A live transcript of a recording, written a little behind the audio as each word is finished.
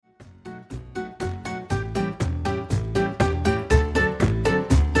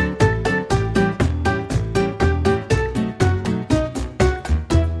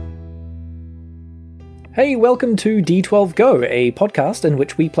Hey, welcome to D12 Go, a podcast in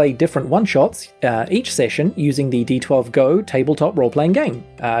which we play different one-shots each session using the D12 Go tabletop role-playing game.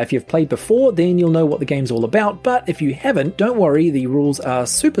 If you've played before, then you'll know what the game's all about, but if you haven't, don't worry, the rules are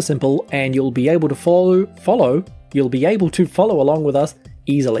super simple and you'll be able to follow along with us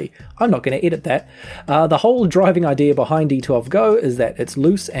easily. I'm not going to edit that. The whole driving idea behind D12 Go is that it's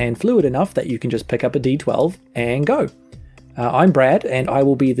loose and fluid enough that you can just pick up a D12 and go. I'm Brad, and I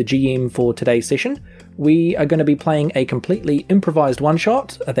will be the GM for today's session. We are going to be playing a completely improvised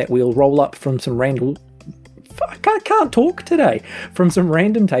one-shot that we'll roll up from some random... I can't talk today. From some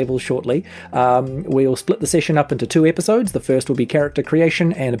random tables shortly. We'll split the session up into 2 episodes. The first will be character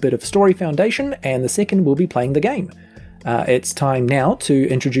creation and a bit of story foundation, and the second will be playing the game. It's time now to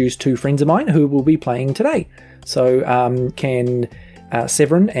introduce 2 friends of mine who will be playing today. So can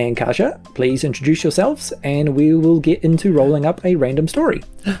Severin and Kasia please introduce yourselves, and we will get into rolling up a random story.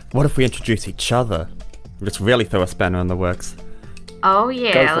 What if we introduce each other? We'll just really throw a spanner in the works. Oh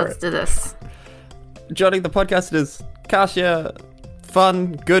yeah, let's do this. Joining the podcast is Kasia,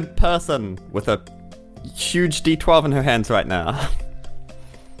 fun, good person with a huge D12 in her hands right now.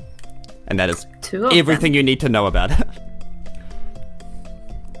 And that is everything you need to know about it.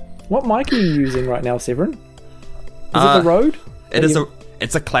 What mic are you using right now, Severin? Is it the Rode?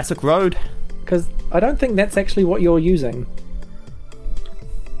 It's a classic Rode. Because I don't think that's actually what you're using.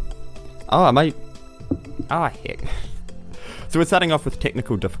 Oh, am I? Ah, heck. So we're starting off with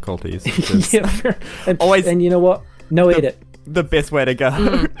technical difficulties. Yeah, and you know what? Edit. The best way to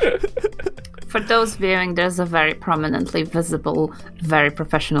go. For those viewing, there's a very prominently visible, very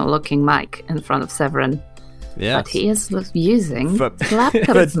professional-looking mic in front of Severin. Yeah. But he is using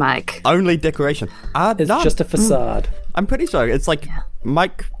laptop's mic. Only decoration. It's just a facade. I'm pretty sure it's like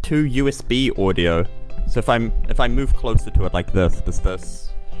mic to USB audio. So if I move closer to it like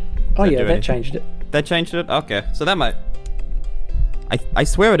this. Oh yeah, that changed it. That changed it? Okay. So that might... I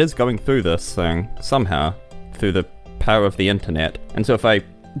swear it is going through this thing somehow, through the power of the internet. And so if I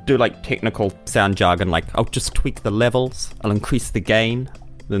do like technical sound jargon, like I'll just tweak the levels, I'll increase the gain,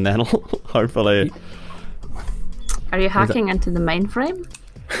 then that'll hopefully... Are you hacking into the mainframe?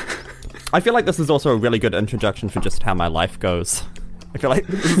 I feel like this is also a really good introduction for just how my life goes. I feel like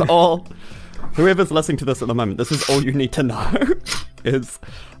this is all... Whoever's listening to this at the moment, this is all you need to know. Is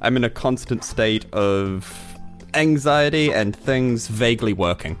I'm in a constant state of anxiety and things vaguely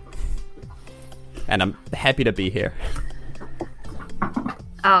working. And I'm happy to be here.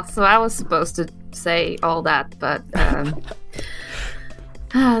 Oh, so I was supposed to say all that, but...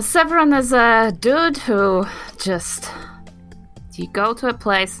 Severin is a dude who just... You go to a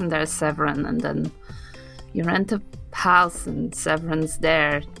place and there's Severin, and then you rent a house and Severin's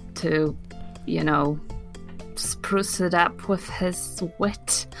there to, spruce it up with his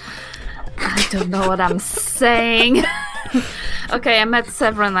wit. I don't know what I'm saying. Okay, I met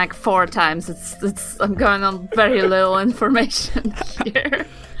Severin like 4 times. I'm going on very little information here.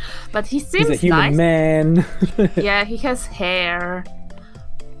 But he seems nice. He's a human man. Yeah, he has hair.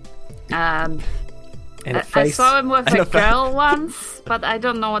 And a face. I saw him with a girl once, but I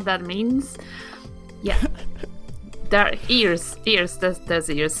don't know what that means. Yeah. There are ears. There's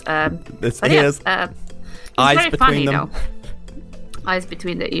ears. There's ears. Eyes very between funny, them. Though. Eyes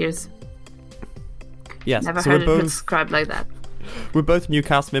between the ears. Yes. Never heard it described like that. We're both new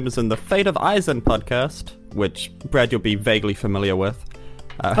cast members in the Fate of Eisen podcast, which, Brad, you'll be vaguely familiar with.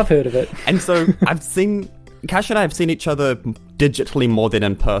 I've heard of it. And so Kasia and I have seen each other digitally more than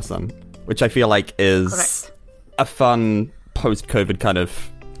in person, which I feel like is a fun post-COVID kind of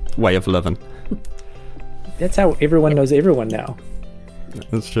way of living. That's how everyone knows everyone now.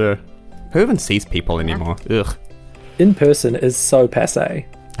 That's true. Who even sees people anymore? Ugh. In person is so passé.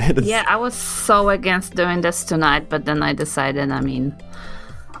 Yeah, I was so against doing this tonight, but then I decided,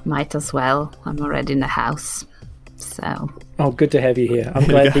 might as well. I'm already in the house, so... Oh, good to have you here. I'm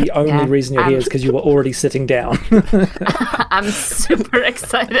glad the only reason you're here is because you were already sitting down. I'm super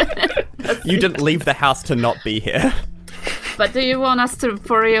excited. You didn't leave the house to not be here. But do you want us to,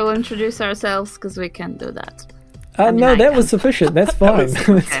 for real, introduce ourselves? Because we can do that. No, that was sufficient. That's fine.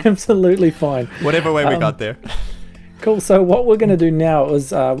 That's absolutely fine. Whatever way we got there. Cool. So what we're going to do now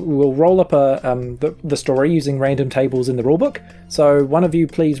is we'll roll up the story using random tables in the rulebook. So one of you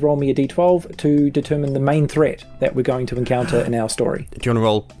please roll me a d12 to determine the main threat that we're going to encounter in our story. Do you want to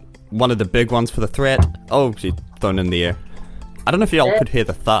roll one of the big ones for the threat? Oh, she's thrown in the air. I don't know if y'all could hear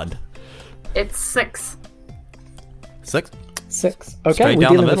the thud. It's 6. 6? 6. Okay, straight we're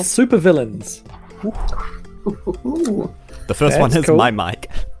down dealing the with supervillains. The first one is cool. my mic.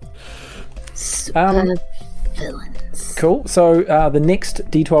 villains. Cool. So the next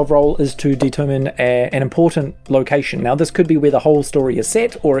D12 roll is to determine an important location. Now, this could be where the whole story is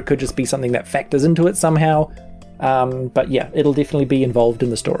set, or it could just be something that factors into it somehow. But yeah, it'll definitely be involved in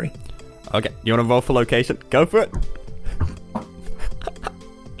the story. Okay, you want to roll for location? Go for it.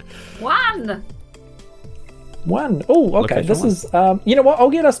 1. 1. Oh, okay. Location This one. is. You know what? I'll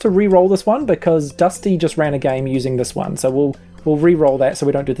get us to re-roll this one because Dusty just ran a game using this one, so we'll re-roll that so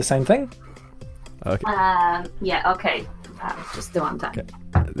we don't do the same thing. Okay, Yeah, okay. Just do one time.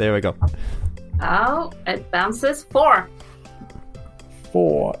 there we go. Oh, it bounces 4.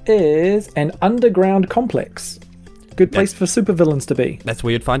 4 is an underground complex. Good place for supervillains to be. That's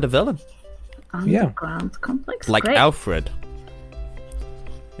where you'd find a villain. Underground complex. Like Great. Alfred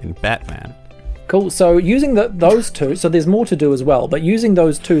in Batman. Cool. So using those two, so there's more to do as well, but using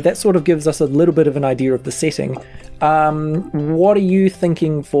those two, that sort of gives us a little bit of an idea of the setting. What are you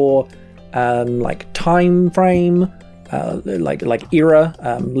thinking for like time frame, like era,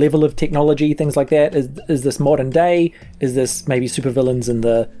 level of technology, things like that? Is this modern day? Is this maybe supervillains in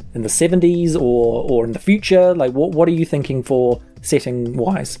the 70s or in the future? Like what are you thinking for setting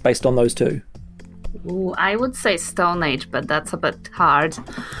wise based on those two? Ooh, I would say Stone Age, but that's a bit hard.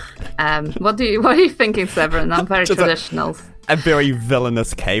 What are you thinking, Severin? I'm very traditional. A very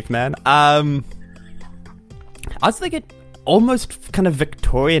villainous caveman. I was thinking almost kind of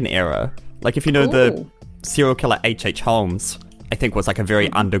Victorian era. Like if you know the serial killer H.H. Holmes, I think was like a very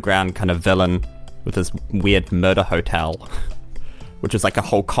underground kind of villain with this weird murder hotel, which was like a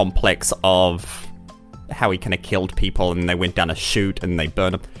whole complex of how he kind of killed people and they went down a chute and they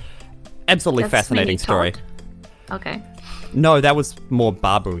burned them. Absolutely That's fascinating Sweeney story. Todd. Okay. No, that was more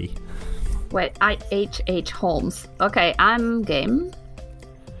Barbary. Wait, H.H. Holmes. Okay, I'm game.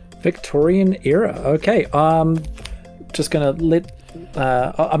 Victorian era. Okay. Just gonna let.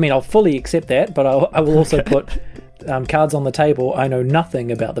 I mean, I'll fully accept that, but I will also put cards on the table. I know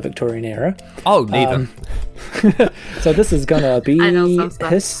nothing about the Victorian era. Oh, neither. So this is gonna be I know some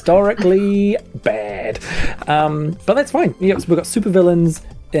stuff. historically bad. But that's fine. Yeah, so we've got supervillains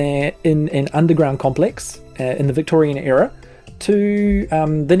in an underground complex in the Victorian era.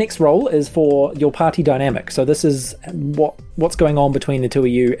 The next role is for your party dynamic. So this is what's going on between the two of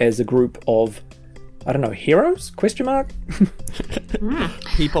you as a group of, I don't know, heroes? Question mark?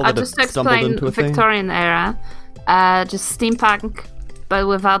 People I'll that just have stumbled explain into a thing. Victorian era. Just steampunk, but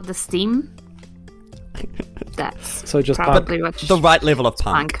without the steam. That's So just probably what The right level of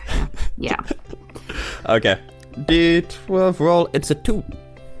punk. Yeah. Okay. D12 roll. It's a 2.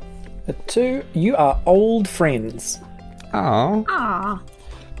 A 2. You are old friends. Oh. Ah.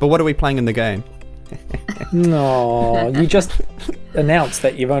 But what are we playing in the game? No, you just announced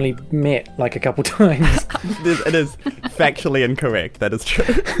that you've only met like a couple times. It is factually incorrect. That is true.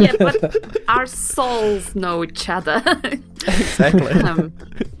 Yeah, but our souls know each other. Exactly.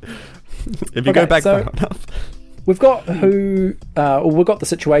 If you go back far enough. We've got we've got the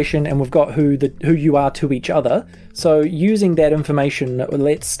situation, and we've got who you are to each other. So using that information,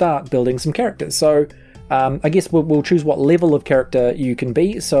 let's start building some characters. So I guess we'll choose what level of character you can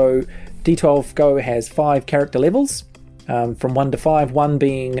be. So D12 Go has 5 character levels, from 1 to 5. 1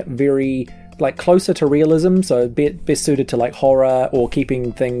 being very like closer to realism, so best suited to like horror or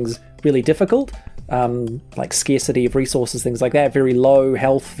keeping things really difficult, like scarcity of resources, things like that. Very low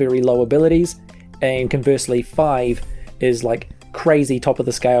health, very low abilities. And conversely, 5 is like crazy top of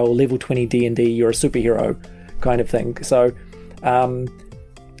the scale, level 20 D&D, you're a superhero kind of thing. So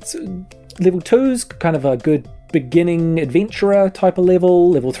level 2's kind of a good beginning adventurer type of level.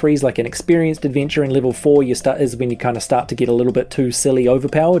 Level 3 is like an experienced adventurer, and level 4 is when you kind of start to get a little bit too silly,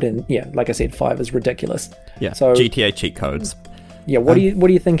 overpowered, and yeah, like I said, 5 is ridiculous. Yeah. So GTA cheat codes. yeah, what are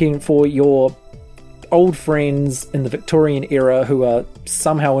you thinking for your old friends in the Victorian era who are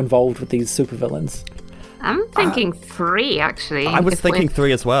somehow involved with these supervillains? I'm thinking 3, actually. I was thinking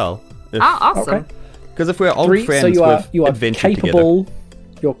 3 as well. Oh, awesome. Okay. Because if we're old 3, friends, so you are adventure capable.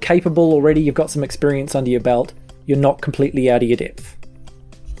 You're capable already. You've got some experience under your belt. You're not completely out of your depth.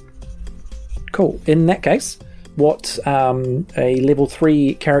 Cool. In that case, what a level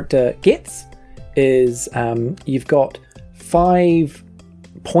 3 character gets is you've got 5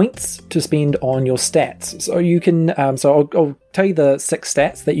 points to spend on your stats. So you can. So I'll tell you the 6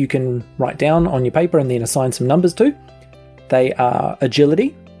 stats that you can write down on your paper and then assign some numbers to. They are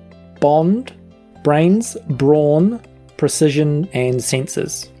agility, bond, brains, brawn, precision, and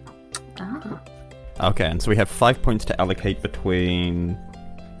senses. Okay, and so we have 5 points to allocate between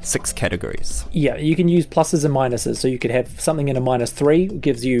 6 categories. Yeah, you can use pluses and minuses. So you could have something in a -3,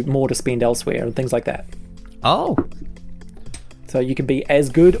 gives you more to spend elsewhere, and things like that. Oh. So you can be as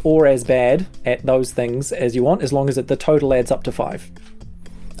good or as bad at those things as you want, as long as the total adds up to 5.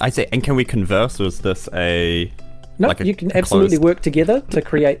 I see. And can we converse, or is this a... No, you can absolutely work together to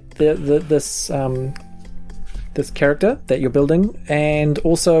create this character that you're building. And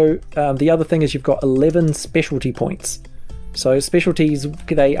also, the other thing is you've got 11 specialty points. So specialties,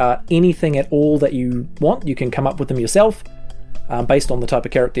 they are anything at all that you want. You can come up with them yourself, based on the type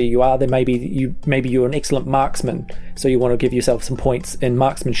of character you are. Then maybe you're an excellent marksman, so you want to give yourself some points in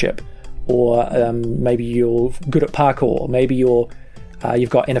marksmanship. Or maybe you're good at parkour. Maybe you've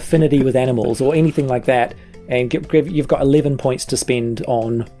got an affinity with animals, or anything like that. And you've got 11 points to spend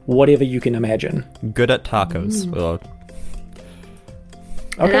on whatever you can imagine. Good at tacos.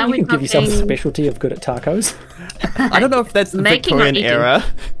 Okay, you can give yourself a specialty of good at tacos. I don't know if that's the Victorian era.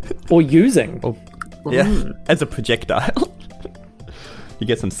 Or using. Yeah, as a projectile. You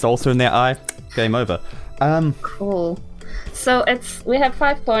get some salsa in their eye, game over. Cool. So we have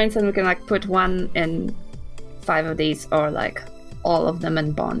 5 points, and we can like put one in 5 of these, or like all of them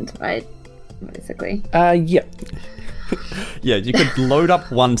in bond, right? Basically. Yeah. Yeah, you could load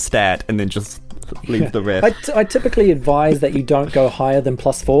up one stat and then just leave the rest. I typically advise that you don't go higher than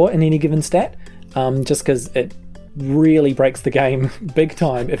 +4 in any given stat, just because it really breaks the game big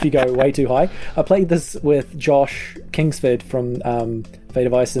time if you go way too high. I played this with Josh Kingsford from Fate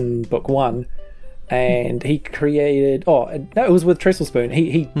of Ice in Book 1, and he created... Oh, no, it was with Trestlespoon.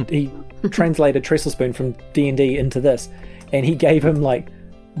 He translated Trestlespoon from D&D into this, and he gave him like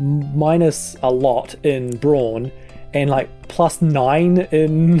minus a lot in brawn and like +9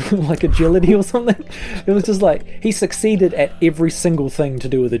 in like agility or something. It was just like he succeeded at every single thing to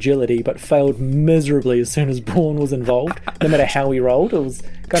do with agility, but failed miserably as soon as brawn was involved. No matter how he rolled, it was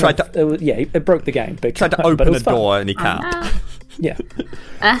it broke the game. Tried to open a door and he can't. Yeah.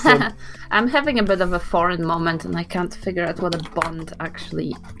 I'm having a bit of a foreign moment, and I can't figure out what a bond actually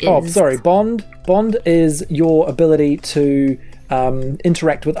is. Oh, sorry. Bond is your ability to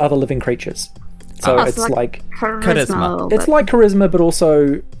interact with other living creatures. So it's like charisma. It's like charisma, but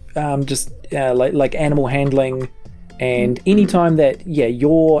also just like animal handling. And anytime that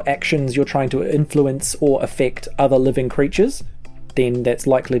your actions, you're trying to influence or affect other living creatures, then that's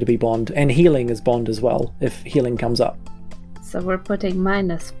likely to be bond. And healing is bond as well, if healing comes up. So we're putting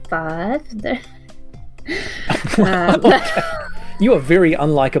 -5 there. Okay. You are very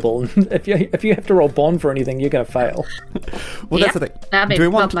unlikable. If you have to roll bond for anything, you're going to fail. Well, that's the thing. I mean, do we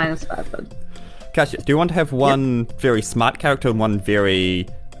want not -5, but... Kasia, do you want to have one very smart character and one very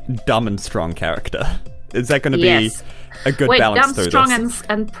dumb and strong character? Is that going to be a good balance through dumb, this? strong,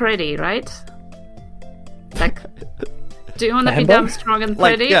 and pretty, right? Like, do you want to be dumb, strong, and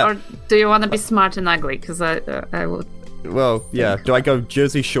pretty, or do you want to be smart and ugly? Because I would... Well, yeah. Do I go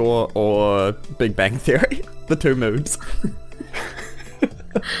Jersey Shore or Big Bang Theory? The two moods.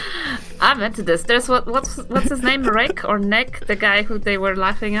 I'm into this. There's what's his name, Rick or Nick, the guy who they were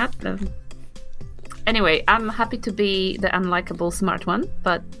laughing at. Anyway, I'm happy to be the unlikable smart one,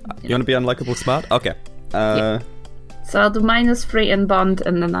 but you want to be unlikable smart? Okay. So I'll do -3 in bond,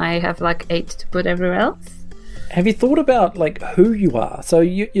 and then I have like 8 to put everywhere else. Have you thought about like who you are? So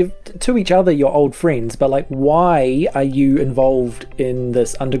you've to each other you're old friends, but like why are you involved in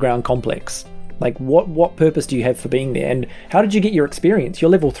this underground complex? Like what purpose do you have for being there? And how did you get your experience?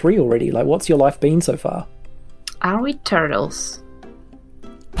 You're level 3 already. Like what's your life been so far? Are we turtles?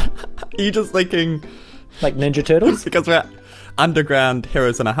 Are you just thinking like Ninja Turtles? Because we're underground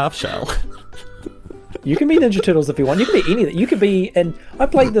heroes in a half shell. You can be Ninja Turtles if you want. You can be anything. You could be... And I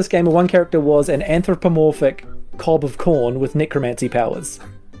played this game where one character was an anthropomorphic cob of corn with necromancy powers.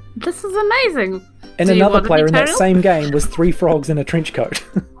 This is amazing. And another player in that same game was 3 frogs in a trench coat.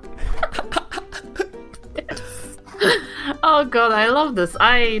 Oh god, I love this.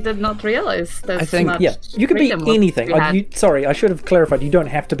 I did not realize this. I think, you could be anything. Sorry, I should have clarified. You don't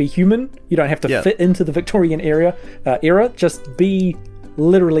have to be human. You don't have to fit into the Victorian era. Just be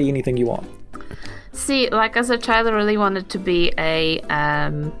literally anything you want. See, like as a child, I really wanted to be a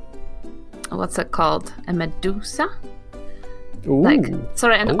what's it called? A Medusa? Ooh.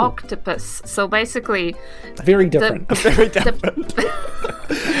 An octopus. So basically, very different. Very different.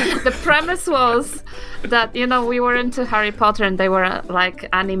 The premise was that, we were into Harry Potter and they were like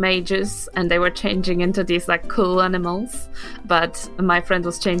animages and they were changing into these like cool animals. But my friend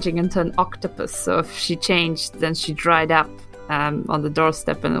was changing into an octopus. So if she changed, then she dried up on the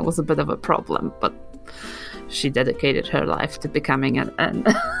doorstep, and it was a bit of a problem. But she dedicated her life to becoming an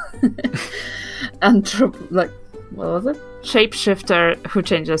what was it? Shapeshifter who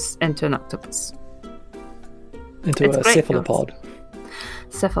changes into an octopus. Into a cephalopod.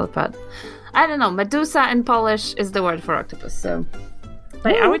 Cephalopod. I don't know. Medusa in Polish is the word for octopus. So,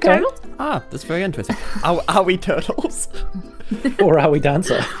 wait, are we okay. turtles? Ah, that's very interesting. Are we turtles? Or are we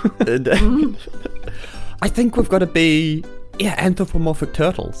dancer? I think we've got to be anthropomorphic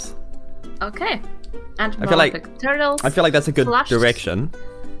turtles. Okay. Anthropomorphic turtles. I feel like that's a good flushed. direction.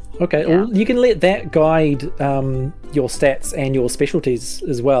 Okay, Yeah. well, you can let that guide your stats and your specialties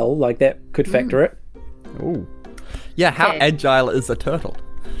as well. Like, that could factor it. Ooh. Yeah, how Okay. agile is a turtle?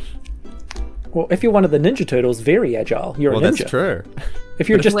 Well, if you're one of the Ninja Turtles, very agile. You're a ninja. That's true. If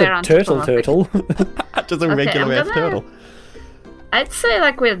you're just We're a turtle, anthropomorphic. Just a Okay, regular I'm ass gonna- turtle. I'd say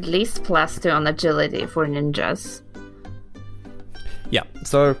like we're at least +2 on agility for ninjas. Yeah,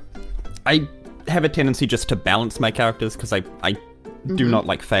 so I have a tendency just to balance my characters because I do not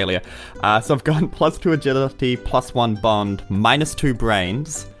like failure. So I've gone +2 agility, +1 bond, -2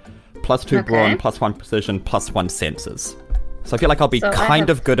 brains, +2 brawn, Okay. +1 precision, +1 senses. So I feel like I'll be So I kind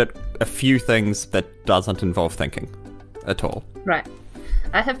have- of good at a few things that doesn't involve thinking at all. Right.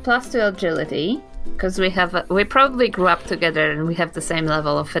 I have +2 agility because we probably grew up together and we have the same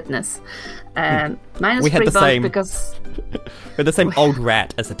level of fitness. Minus We had 3 the bond same- because We're the same old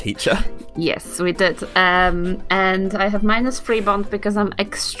rat as a teacher. yes, we did. And I have -3 bond because I'm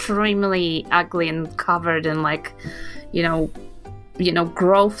extremely ugly and covered in like, you know,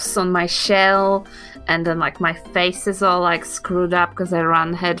 growths on my shell, and then like my face is all like screwed up because I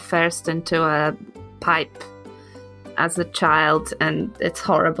ran head first into a pipe as a child, and it's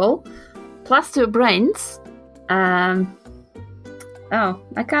horrible. +2 brains. Oh,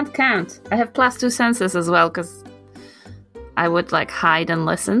 I can't count. I have +2 senses as well because I would like hide and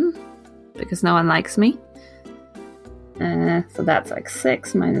listen because no one likes me. So that's like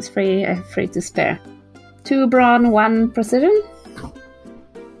 6 -3. I have 3 to spare. 2 brawn, 1 precision. I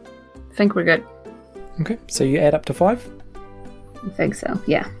think we're good. Okay, so you add up to 5. I think so.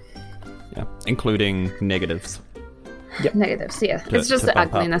 Yeah. Yeah, including negatives. Negatives. Yeah. It's just to the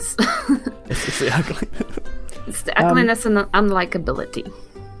bump up. ugliness. It's just the ugly. It's the ugliness and the unlikability.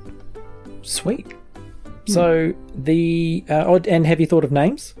 Sweet. So the and have you thought of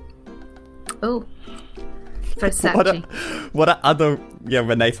names? Oh. Versace. What are other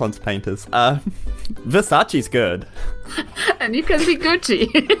Renaissance painters? Versace's good. And you can be Gucci.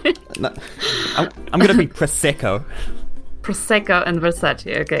 No, I'm gonna be Prosecco Prosecco and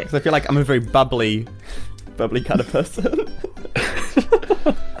Versace. Okay. because I feel like I'm a very bubbly kind of person.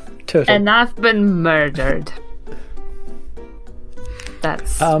 Turtle. And I've been murdered.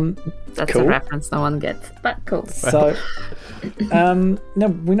 That's cool. a reference no one gets, but cool. So, no,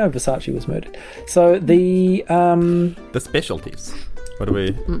 we know Versace was murdered. So the The specialties. What do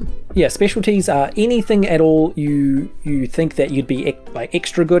we? specialties are anything at all you think that you'd be like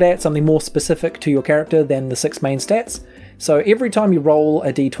extra good at, something more specific to your character than the 6 main stats. So every time you roll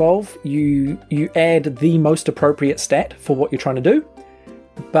a d12, you add the most appropriate stat for what you're trying to do.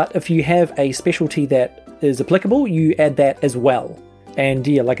 But if you have a specialty that is applicable, you add that as well. And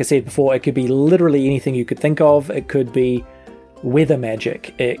yeah, like I said before, it could be literally anything you could think of. It could be weather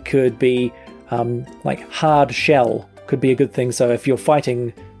magic. It could be like hard shell could be a good thing. So if you're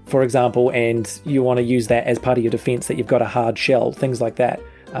fighting, for example, and you want to use that as part of your defense, that you've got a hard shell, things like that.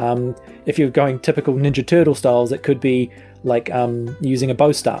 If you're going typical Ninja Turtle styles, it could be like using a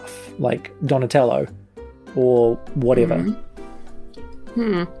bow staff, like Donatello, or whatever.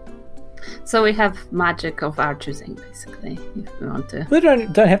 So we have magic of our choosing, basically, if we want to. They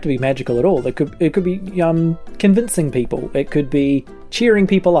don't have to be magical at all. It could be convincing people. It could be cheering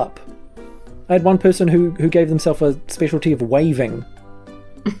people up. I had one person who gave themselves a specialty of waving.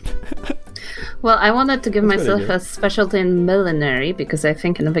 Well, I wanted to give That's myself really a specialty in millinery because I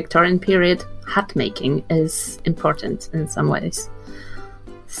think in the Victorian period, hat making is important in some ways.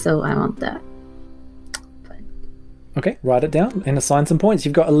 So I want that. Okay, write it down and assign some points.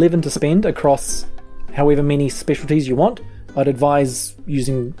 You've got 11 to spend across however many specialties you want. I'd advise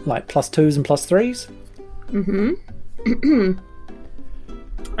using like +2s and +3s.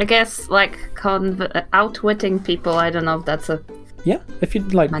 I guess like outwitting people. I don't know if that's a. Yeah, if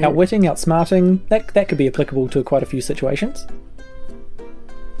you'd like Money. outwitting, outsmarting, that could be applicable to quite a few situations.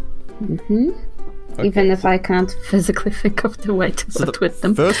 Even if I can't physically think of the way to outwit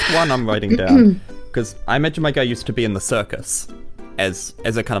them. First one I'm writing down because I imagine my guy used to be in the circus as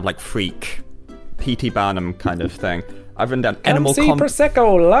a kind of like freak, P.T. Barnum kind of thing. I've written down animal Come see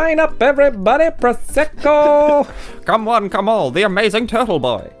Prosecco, line up everybody, Prosecco! Come one, come all, the amazing turtle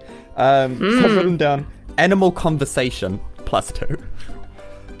boy. So I've written down animal conversation +2.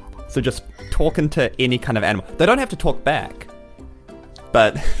 So just talking to any kind of animal. They don't have to talk back,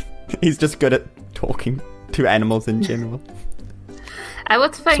 but he's just good at talking to animals in general. I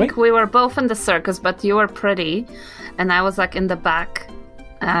would think Sweet. we were both in the circus, but you were pretty, and I was like in the back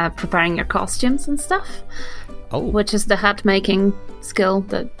preparing your costumes and stuff, which is the hat making skill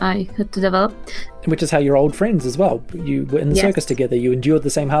that I had to develop. Which is how you're old friends as well. You were in the circus together. You endured the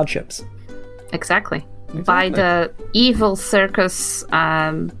same hardships. Exactly. By the evil circus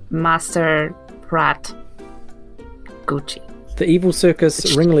master rat, Gucci. The evil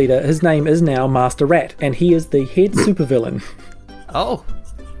circus ringleader, his name is now Master Rat, and he is the head supervillain. Oh.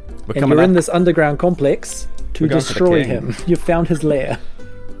 And you're in this underground complex to destroy king. him. You've found his lair.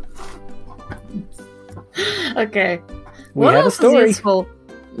 Okay. We What have a else is story. useful?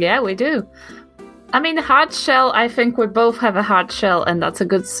 Yeah, we do. I mean, hard shell, I think we both have a hard shell, and that's a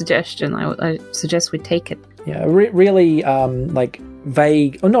good suggestion. I suggest we take it. Yeah, really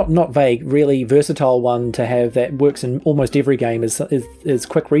vague, or not vague, really versatile one to have that works in almost every game is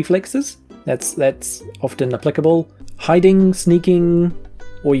quick reflexes. That's often applicable. Hiding, sneaking,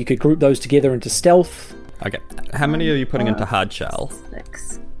 or you could group those together into stealth. Okay. How many are you putting into hard shell?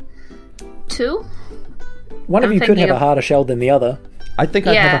 6. 2? One of I'm you could thinking have a of- harder shell than the other. I think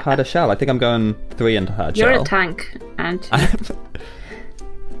I have Yeah. a harder shell. I think I'm going 3 into hard You're shell. a tank, aren't you?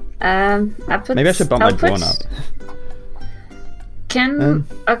 Maybe I should bump my drawn up.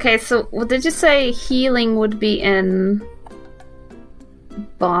 Okay, so what did you say healing would be in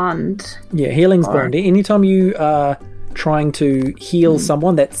bond? Yeah, healing's bond. Anytime you are trying to heal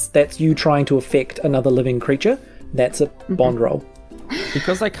someone, that's you trying to affect another living creature. That's a bond roll.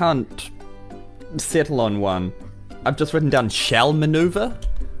 Because I can't settle on one, I've just written down shell maneuver.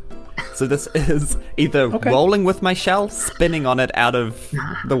 So this is either rolling with my shell, spinning on it out of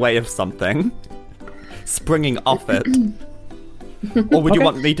the way of something, springing off it. Or would you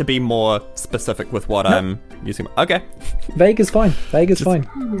want me to be more specific with what I'm using? Okay. Vague is fine. Vague is fine.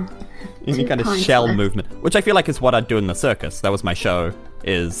 Any kind of points shell left. movement. Which I feel like is what I'd do in the circus. That was my show.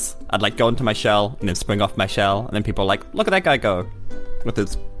 Is I'd like go into my shell and then spring off my shell, and then people are like, look at that guy go with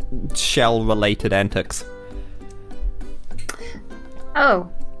his shell related antics. Oh,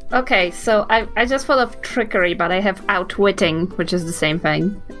 okay. So I just thought of trickery, but I have outwitting, which is the same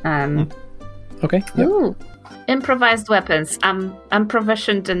thing. Okay. Yep. Ooh, improvised weapons. I'm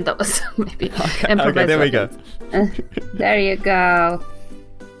proficient in those. Maybe. Okay, Improvised there we go. There you go.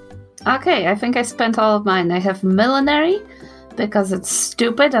 Okay, I think I spent all of mine. I have millinery because it's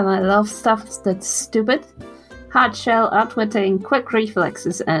stupid and I love stuff that's stupid. Hard shell, outwitting, quick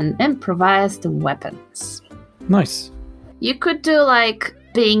reflexes, and improvised weapons. Nice. You could do like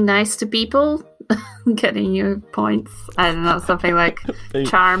being nice to people, getting you points. I don't know, something like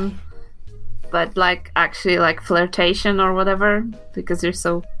charm, but like actually like flirtation or whatever because you're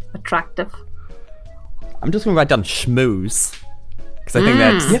so attractive. I'm just gonna write down schmooze. Because I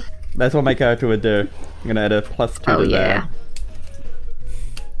think that's what my character would do. I'm gonna add a +2 to that.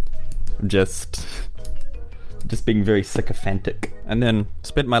 Just being very sycophantic. And then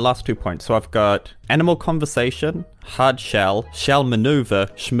spent my last 2 points. So I've got animal conversation, hard shell, shell maneuver,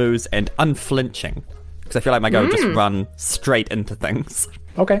 schmooze, and unflinching. Because I feel like my guy would just run straight into things.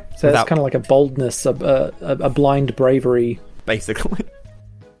 Okay. So that's kind of like a boldness, a blind bravery. Basically.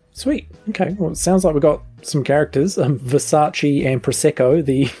 Sweet. Okay. Well, it sounds like we've got some characters. Versace and Prosecco,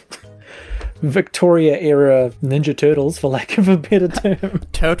 the Victoria era Ninja Turtles, for lack of a better term.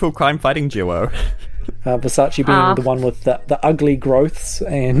 Turtle crime fighting duo. Versace being the one with the ugly growths,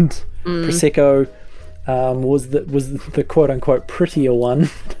 and Prosecco was the quote unquote prettier one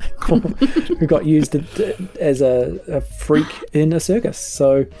who got used as a freak in a circus.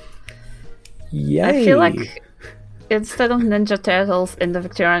 So, yay! I feel like instead of Ninja Turtles in the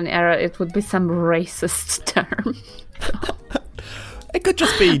Victorian era, it would be some racist term. It could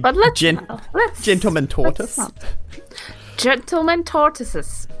just be gentleman tortoise. Gentleman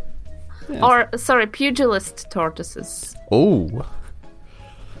tortoises. Yeah. Or, sorry, pugilist tortoises. Oh.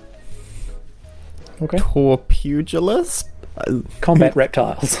 Okay. Torpugilist? Combat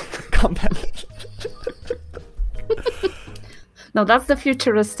reptiles. Combat. No, that's the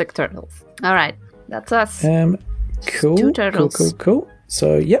futuristic turtles. All right, that's us. Cool. Two turtles. Cool.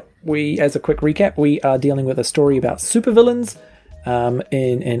 So, yep, as a quick recap, we are dealing with a story about supervillains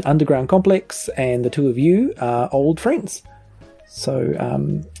in an underground complex, and the two of you are old friends.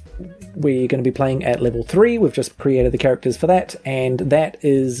 So, we're going to be playing at level 3. We've just created the characters for that, and that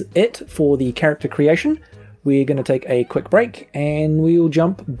is it for the character creation. We're going to take a quick break, and we'll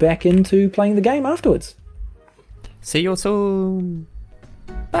jump back into playing the game afterwards. See you soon.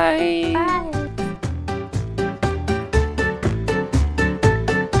 Bye.